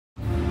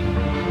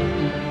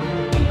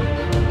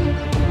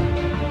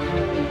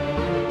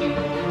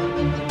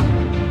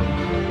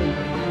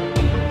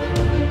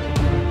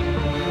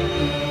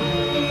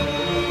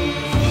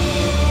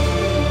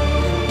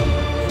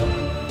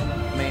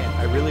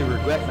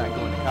not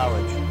going to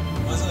college.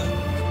 Was it?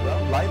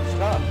 Well, life's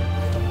tough.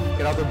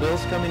 Get all the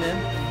bills coming in,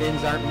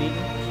 ends aren't meeting.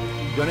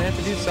 You're gonna have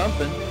to do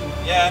something.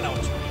 Yeah, I know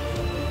what you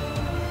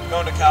mean.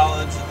 Going to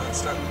college and then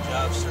starting the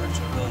job search,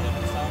 I really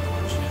haven't found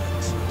much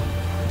yet, so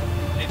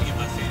I need to get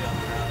my feet on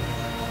the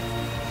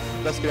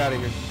ground. Let's get out of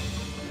here.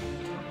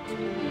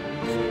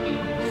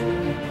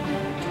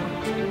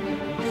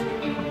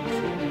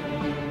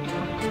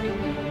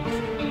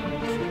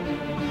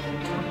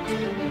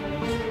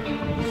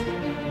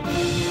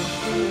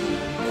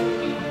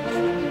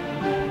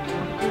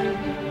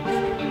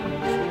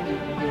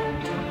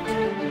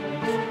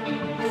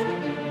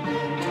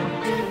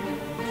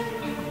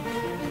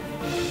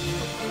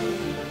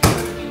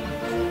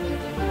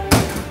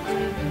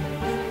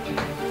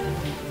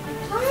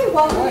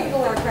 Welcome to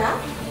Eagle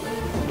Aircraft.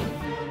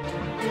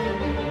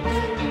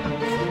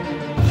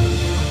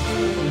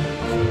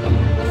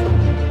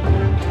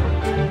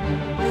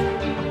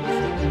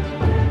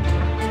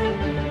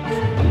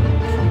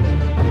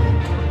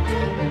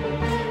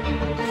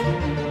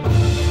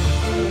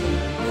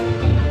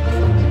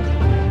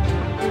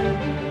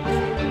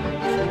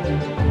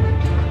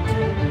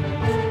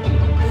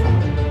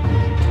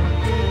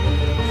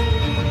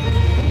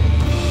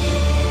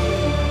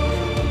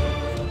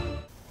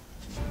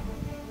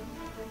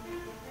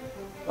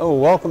 Oh,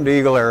 welcome to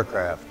Eagle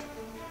Aircraft.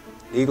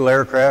 Eagle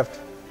Aircraft,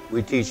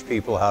 we teach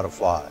people how to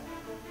fly.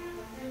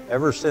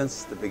 Ever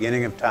since the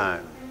beginning of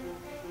time,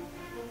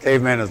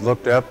 caveman has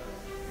looked up,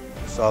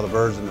 saw the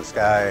birds in the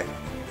sky,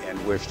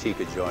 and wished he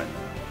could join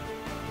them.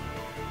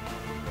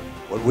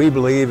 What we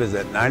believe is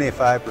that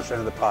 95%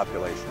 of the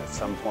population at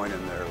some point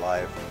in their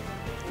life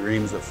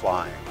dreams of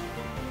flying.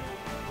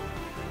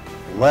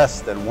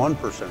 Less than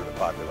 1% of the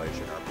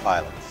population are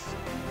pilots.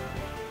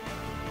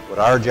 What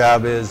our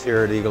job is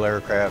here at Eagle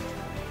Aircraft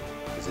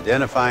is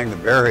identifying the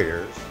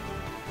barriers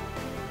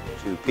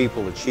to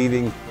people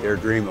achieving their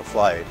dream of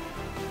flight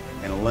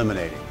and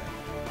eliminating them.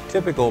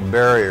 Typical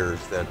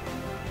barriers that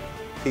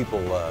people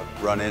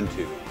run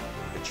into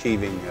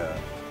achieving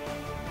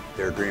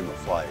their dream of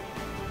flight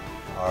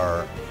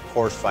are, of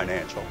course,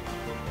 financial.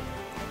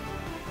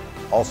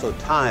 Also,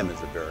 time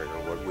is a barrier.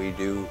 What we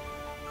do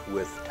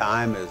with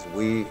time is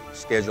we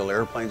schedule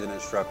airplanes and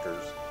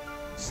instructors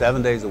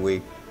 7 days a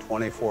week,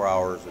 24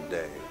 hours a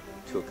day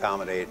to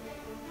accommodate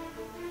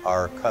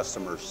our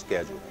customers'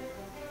 schedule.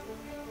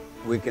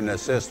 We can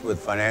assist with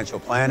financial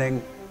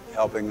planning,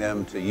 helping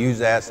them to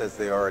use assets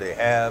they already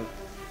have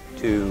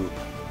to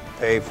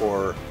pay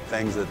for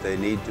things that they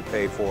need to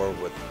pay for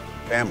with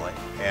family,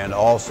 and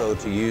also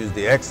to use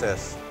the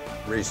excess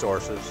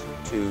resources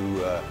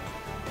to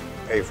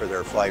pay for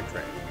their flight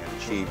training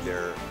and achieve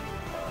their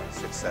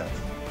success.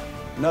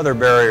 Another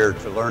barrier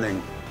to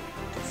learning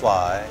to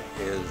fly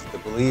is the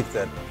belief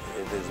that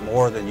it is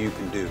more than you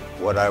can do.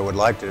 What I would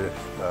like to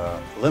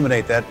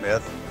eliminate that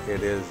myth.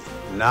 It is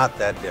not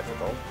that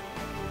difficult.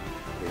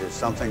 It is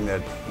something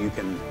that you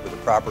can, with the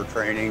proper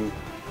training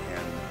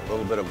and a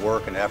little bit of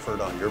work and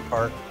effort on your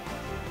part,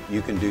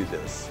 you can do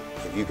this.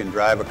 If you can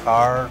drive a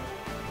car,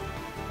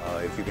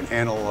 if you can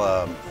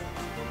handle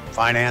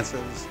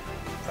finances,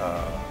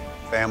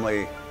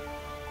 family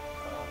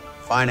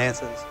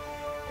finances,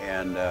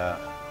 and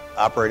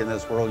operate in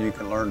this world, you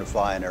can learn to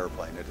fly an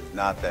airplane. It is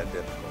not that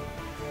difficult.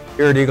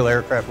 Here at Eagle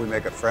Aircraft, we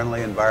make a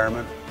friendly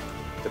environment.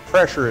 The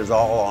pressure is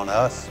all on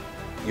us.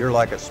 You're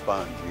like a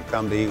sponge. You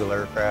come to Eagle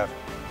Aircraft,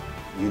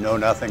 you know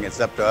nothing. It's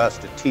up to us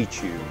to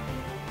teach you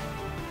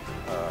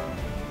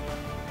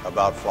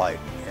about flight,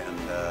 and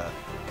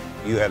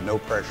you have no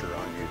pressure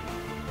on you.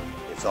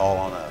 It's all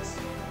on us.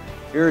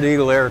 Here at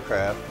Eagle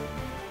Aircraft,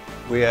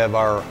 we have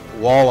our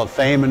wall of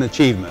fame and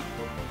achievement,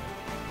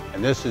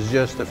 and this is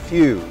just a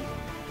few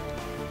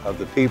of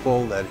the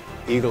people that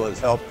Eagle has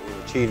helped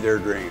achieve their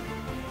dream.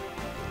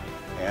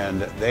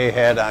 And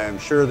I am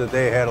sure that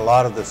they had a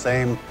lot of the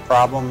same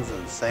problems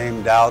and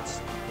same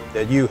doubts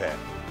that you had.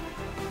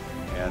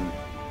 And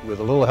with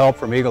a little help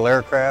from Eagle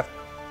Aircraft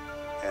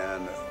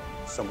and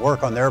some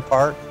work on their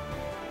part,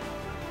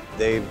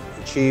 they've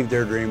achieved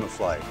their dream of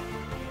flight.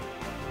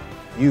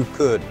 You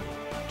could,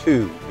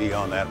 too, be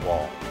on that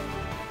wall.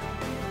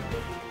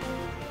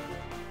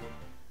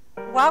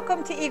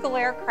 Welcome to Eagle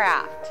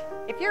Aircraft.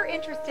 If you're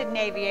interested in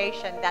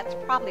aviation, that's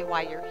probably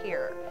why you're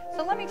here.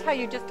 So let me tell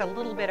you just a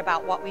little bit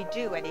about what we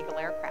do at Eagle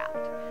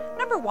Aircraft.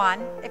 Number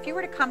one, if you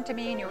were to come to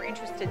me and you were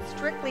interested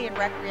strictly in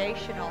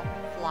recreational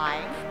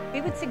flying,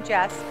 we would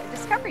suggest a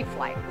discovery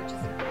flight, which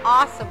is an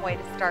awesome way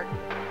to start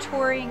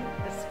touring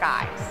the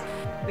skies.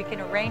 We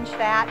can arrange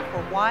that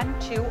for 1,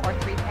 2, or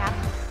 3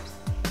 passengers.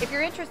 If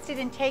you're interested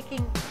in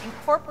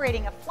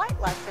incorporating a flight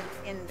lesson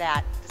in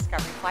that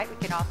discovery flight, we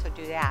can also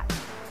do that.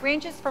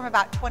 Ranges from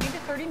about 20 to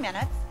 30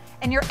 minutes,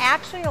 and you're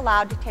actually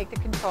allowed to take the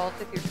controls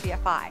with your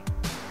CFI.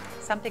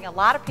 Something a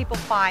lot of people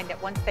find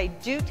that once they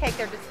do take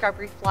their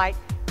discovery flight,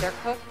 they're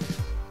hooked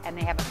and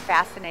they have a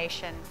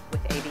fascination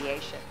with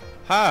aviation.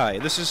 Hi,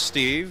 this is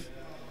Steve.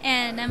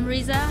 And I'm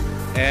Riza.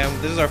 And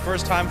this is our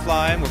first time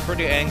flying. We're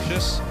pretty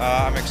anxious.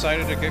 I'm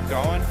excited to get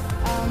going.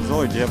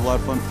 Zoe, do you have a lot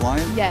of fun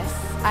flying? Yes.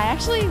 I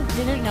actually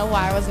didn't know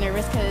why I was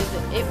nervous because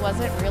it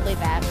wasn't really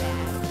that bad.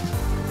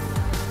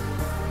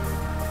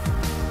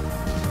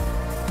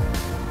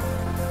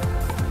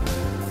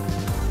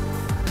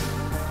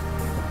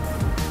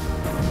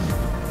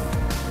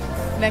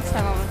 Next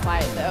time I'm gonna fly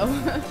it though.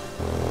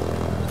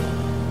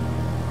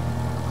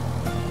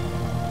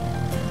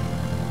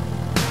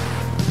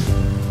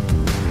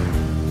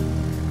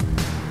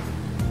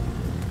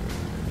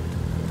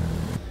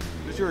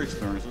 What's your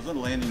experience? The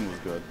landing was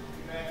good.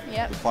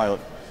 Yep. The pilot,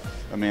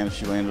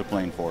 she landed a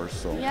plane for us.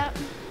 So. Yep.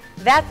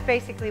 That's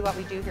basically what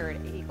we do here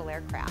at Eagle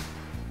Aircraft.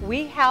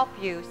 We help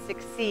you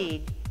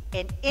succeed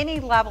in any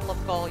level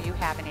of goal you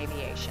have in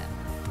aviation,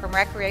 from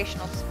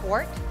recreational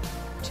sport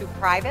to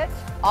private,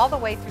 all the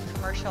way through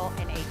commercial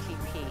and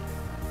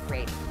ATP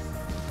ratings.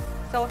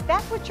 So if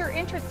that's what you're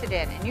interested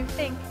in and you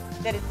think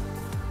that it's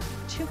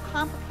too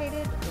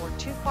complicated or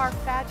too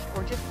far-fetched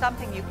or just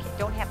something you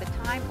don't have the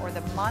time or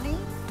the money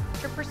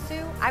to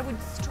pursue, I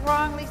would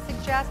strongly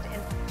suggest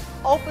and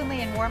openly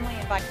and warmly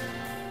invite you,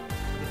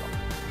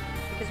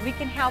 because we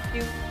can help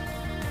you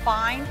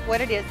find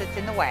what it is that's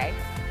in the way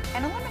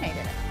and eliminate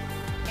it.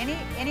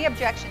 Any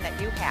objection that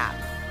you have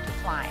to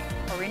flying,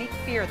 or any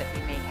fear that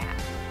you may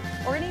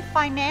have, or any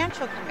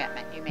financial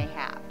commitment you may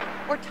have,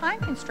 or time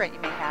constraint you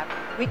may have,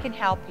 we can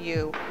help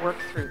you work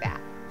through that.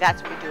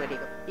 That's what we do at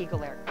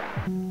Eagle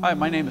Aircraft. Hi,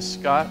 my name is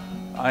Scott.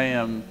 I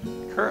am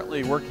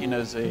currently working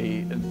as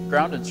a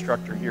ground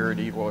instructor here at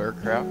Eagle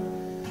Aircraft.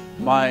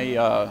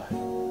 My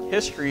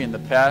history in the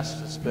past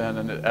has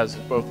been as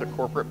both a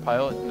corporate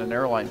pilot and an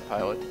airline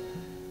pilot.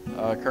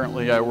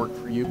 Currently I work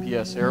for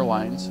UPS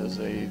Airlines as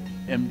a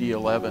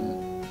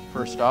MD-11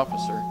 first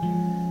officer.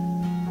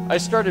 I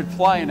started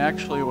flying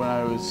actually when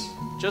I was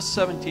just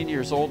 17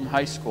 years old in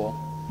high school.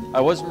 I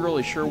wasn't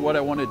really sure what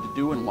I wanted to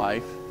do in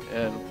life,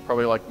 and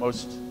probably like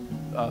most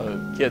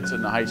kids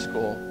in the high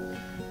school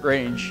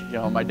range,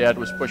 my dad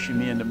was pushing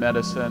me into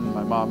medicine.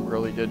 My mom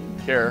really didn't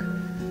care.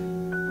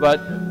 But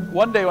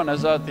one day when I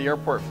was out at the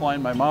airport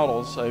flying my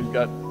models, I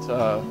got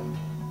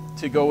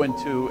to go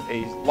into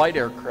a light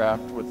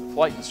aircraft with a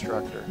flight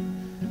instructor.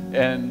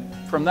 And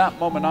from that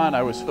moment on,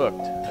 I was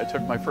hooked. I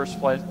took my first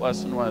flight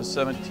lesson when I was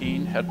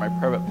 17, had my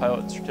private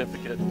pilot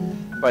certificate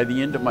by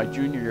the end of my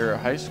junior year of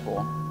high school,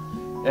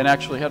 and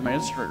actually had my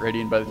instrument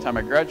rating by the time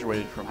I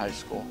graduated from high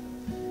school.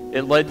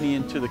 It led me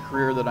into the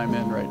career that I'm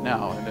in right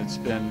now, and it's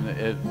been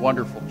a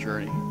wonderful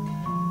journey.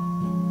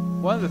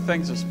 One of the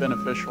things that's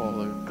beneficial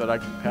that I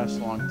can pass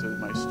along to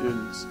my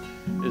students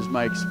is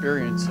my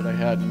experience that I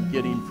had in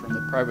getting from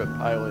the private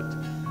pilot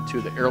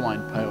to the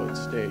airline pilot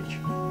stage.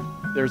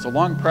 There's a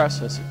long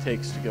process it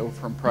takes to go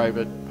from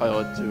private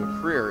pilot to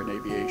a career in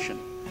aviation.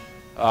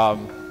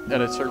 And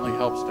it certainly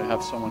helps to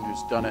have someone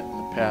who's done it in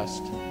the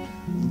past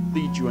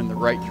lead you in the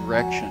right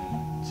direction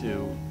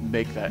to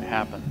make that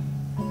happen.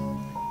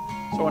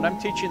 So when I'm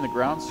teaching the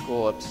ground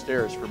school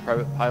upstairs for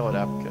private pilot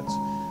applicants,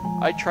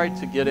 I try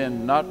to get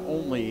in not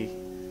only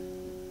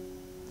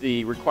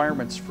the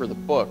requirements for the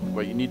book,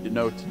 what you need to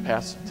know to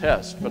pass the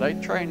test, but I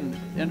try and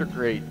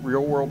integrate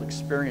real-world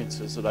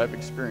experiences that I've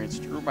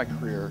experienced through my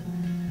career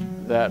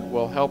that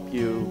will help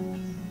you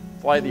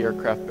fly the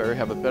aircraft better,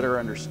 have a better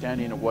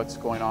understanding of what's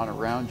going on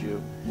around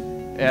you,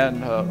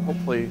 and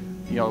hopefully,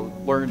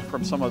 learn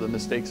from some of the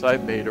mistakes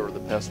I've made over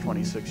the past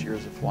 26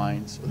 years of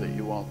flying so that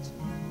you won't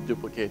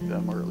duplicate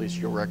them, or at least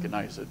you'll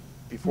recognize it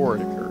before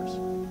it occurs.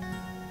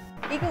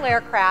 Eagle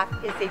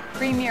Aircraft is a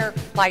premier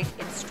flight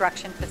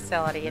instruction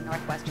facility in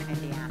northwestern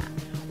Indiana.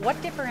 What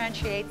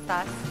differentiates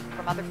us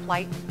from other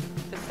flight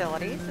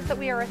facilities is that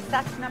we are a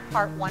Cessna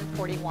Part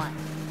 141.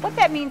 What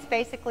that means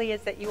basically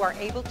is that you are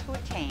able to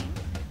attain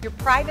your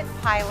private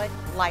pilot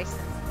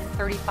license in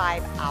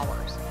 35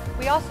 hours.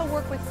 We also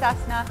work with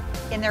Cessna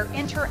in their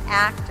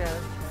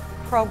interactive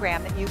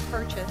program that you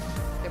purchase,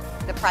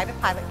 the private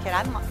pilot kit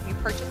online. You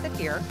purchase it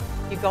here,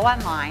 you go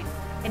online,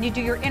 and you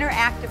do your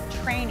interactive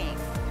training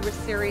through a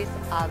series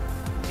of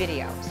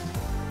videos.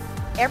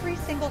 Every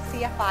single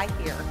CFI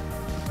here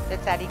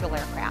that's at Eagle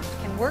Aircraft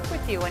can work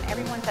with you, and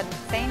everyone's on the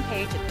same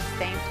page at the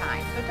same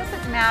time. So it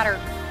doesn't matter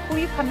who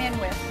you come in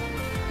with,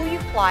 who you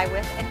fly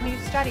with, and who you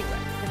study with,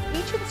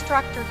 because each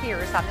instructor here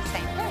is on the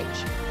same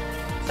page.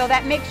 So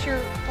that makes your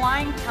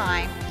flying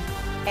time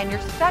and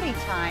your study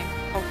time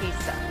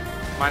cohesive.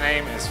 My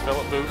name is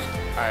Philip Booth.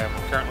 I am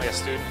currently a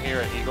student here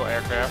at Eagle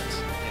Aircraft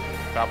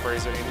in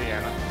Valparaiso,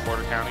 Indiana,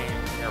 Porter County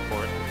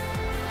Airport.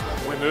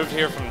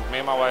 Me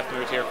and my wife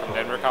moved here from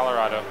Denver,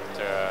 Colorado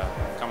to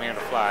come here to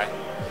fly.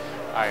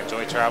 I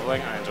enjoy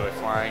traveling, I enjoy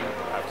flying.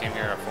 I came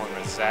here for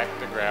with Zach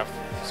DeGraff,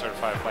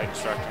 certified flight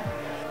instructor.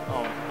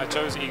 I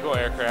chose Eagle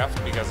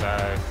Aircraft because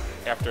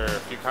after a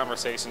few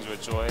conversations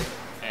with Joy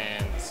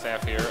and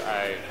staff here,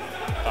 I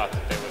thought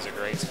that they was a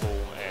great school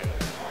and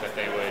that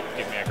they would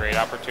give me a great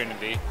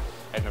opportunity,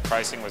 and the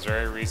pricing was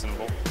very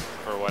reasonable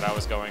for what I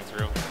was going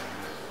through.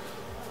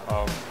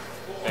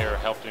 They were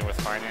helping me with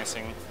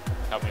financing,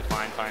 helped me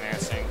find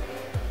financing,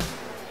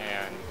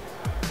 and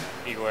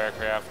Eagle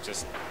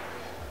Aircraft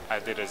I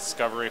did a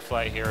discovery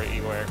flight here at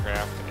Eagle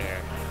Aircraft,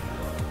 and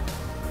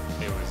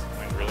it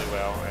went really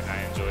well, and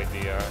I enjoyed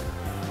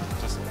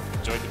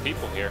enjoyed the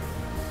people here,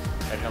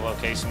 and the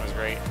location was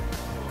great.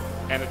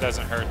 And it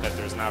doesn't hurt that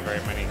there's not very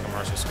many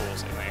commercial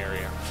schools in the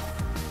area.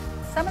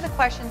 Some of the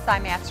questions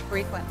I'm asked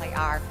frequently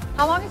are,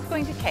 how long is it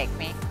going to take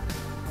me?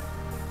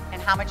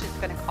 And how much is it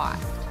going to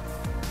cost?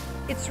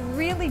 It's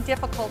really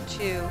difficult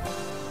to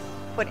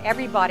put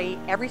everybody,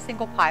 every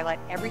single pilot,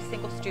 every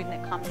single student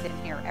that comes in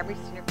here, every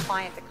single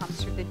client that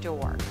comes through the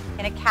door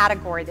in a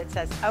category that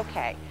says,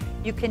 okay,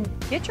 you can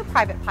get your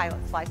private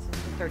pilot's license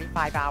in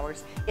 35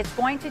 hours. It's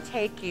going to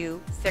take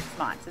you 6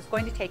 months. It's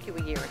going to take you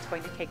a year. It's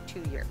going to take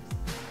 2 years.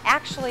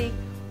 Actually,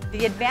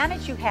 the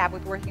advantage you have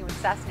with working with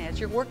Cessna is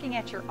you're working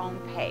at your own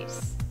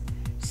pace.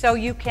 So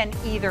you can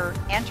either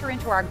enter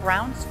into our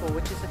ground school,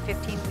 which is a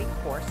 15-week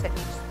course that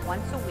meets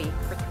once a week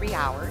for 3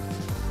 hours,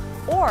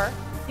 or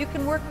you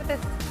can work with a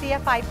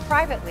CFI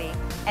privately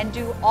and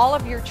do all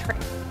of your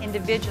training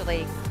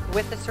individually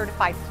with the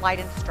certified flight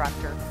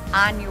instructor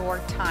on your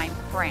time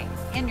frame,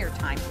 in your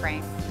time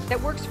frame, that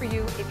works for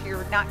you if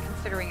you're not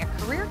considering a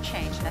career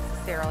change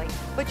necessarily,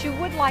 but you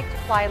would like to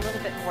fly a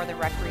little bit more than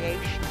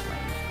recreationally.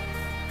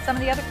 Some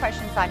of the other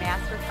questions I'm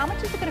asked are, how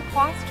much is it going to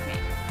cost me?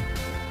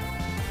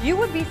 You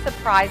would be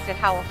surprised at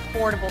how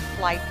affordable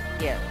flight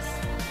is.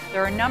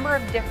 There are a number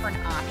of different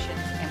options,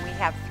 and we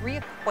have 3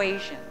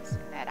 equations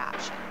in that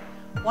option.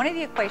 One of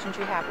the equations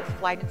you have with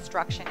flight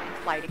instruction and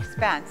flight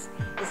expense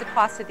is the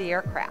cost of the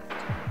aircraft.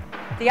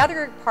 The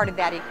other part of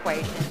that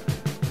equation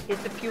is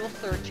the fuel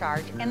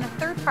surcharge, and the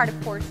third part, of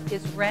course,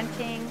 is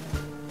renting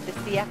the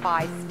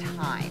CFI's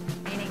time,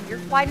 meaning your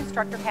flight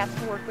instructor has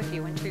to work with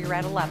you until you're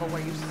at a level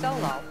where you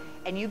solo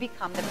and you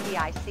become the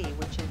PIC,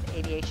 which is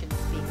Aviation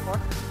Speak for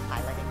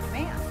Pilot in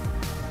Command.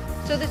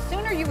 So the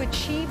sooner you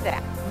achieve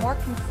that,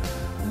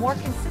 more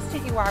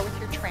consistent you are with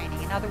your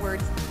training. In other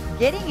words,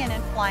 getting in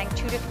and flying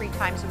 2 to 3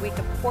 times a week,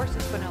 of course,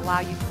 is going to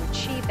allow you to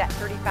achieve that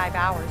 35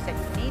 hours that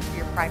you need for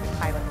your private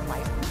pilot's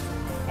license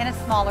in a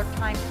smaller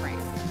time frame.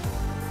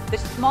 The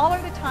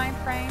smaller the time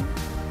frame,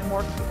 the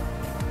more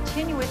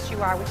continuous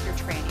you are with your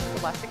training,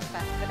 the less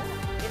expensive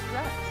it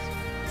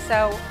runs.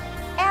 So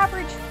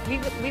average,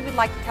 we would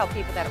like to tell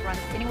people that it runs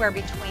anywhere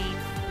between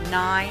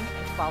 $9,000 and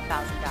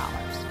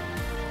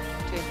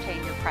 $12,000 to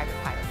obtain your private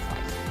pilot's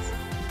license.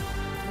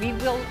 We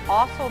will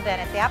also then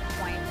at that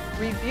point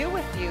review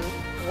with you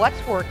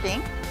what's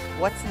working,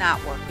 what's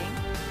not working,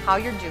 how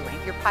you're doing.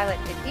 Your pilot,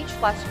 at each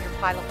lesson, your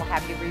pilot will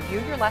have you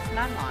review your lesson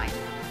online.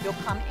 You'll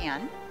come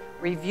in,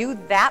 review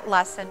that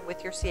lesson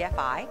with your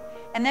CFI,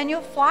 and then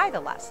you'll fly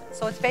the lesson.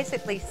 So it's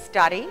basically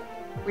study,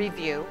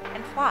 review,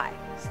 and fly.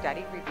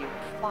 Study, review,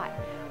 and fly.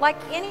 Like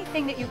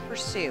anything that you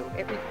pursue,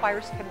 it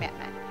requires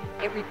commitment.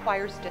 It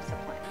requires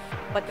discipline.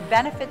 But the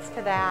benefits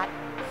to that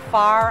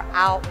far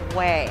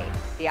outweigh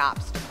the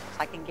obstacles.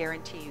 I can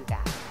guarantee you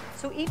that.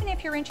 So even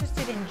if you're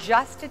interested in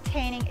just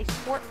attaining a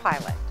sport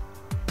pilot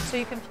so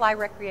you can fly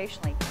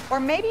recreationally, or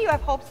maybe you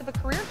have hopes of a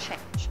career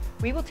change,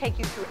 we will take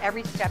you through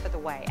every step of the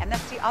way. And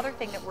that's the other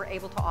thing that we're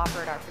able to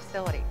offer at our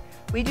facility.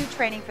 We do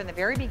training from the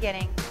very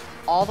beginning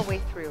all the way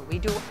through.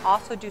 We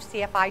also do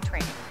CFI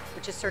training,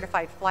 which is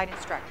Certified Flight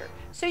Instructor.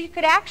 So you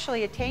could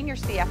actually attain your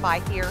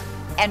CFI here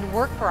and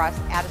work for us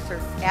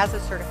as a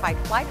Certified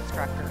Flight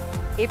Instructor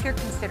if you're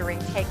considering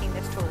taking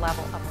this to a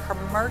level of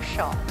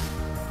commercial.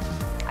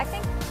 I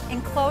think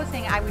in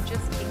closing, I would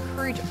just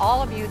encourage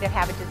all of you that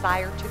have a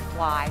desire to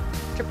fly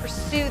to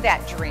pursue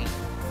that dream,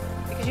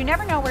 because you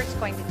never know where it's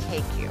going to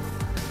take you.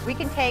 We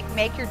can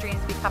make your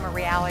dreams become a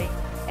reality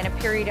in a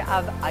period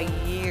of a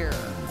year.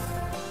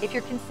 If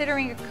you're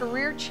considering a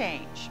career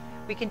change,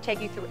 we can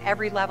take you through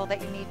every level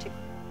that you need to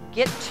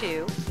get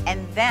to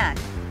and then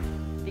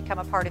become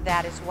a part of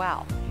that as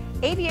well.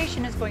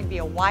 Aviation is going to be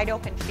a wide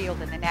open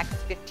field in the next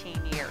 15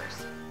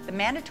 years. The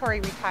mandatory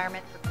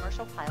retirement for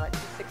commercial pilots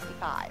is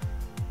 65.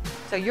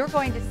 So you're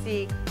going to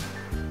see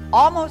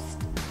almost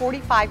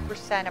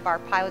 45% of our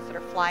pilots that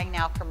are flying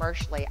now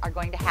commercially are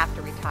going to have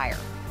to retire.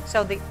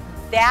 So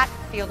that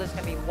field is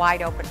going to be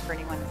wide open for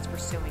anyone that's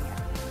pursuing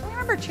it.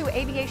 Remember too,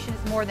 aviation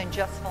is more than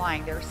just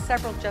flying. There are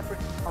several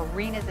different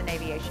arenas in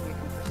aviation you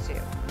can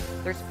pursue.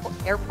 There's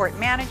airport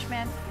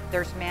management,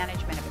 there's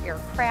management of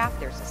aircraft,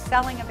 there's the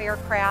selling of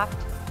aircraft,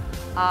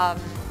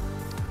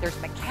 there's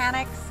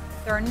mechanics.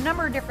 There are a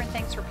number of different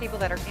things for people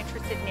that are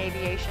interested in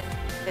aviation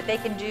that they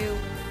can do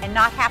and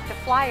not have to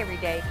fly every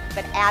day,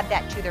 but add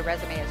that to their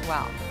resume as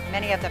well.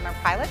 Many of them are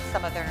pilots,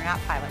 some of them are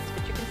not pilots,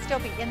 but you can still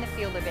be in the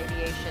field of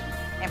aviation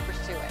and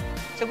pursue it.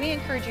 So we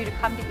encourage you to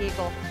come to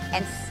Eagle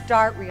and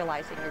start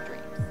realizing your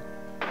dreams.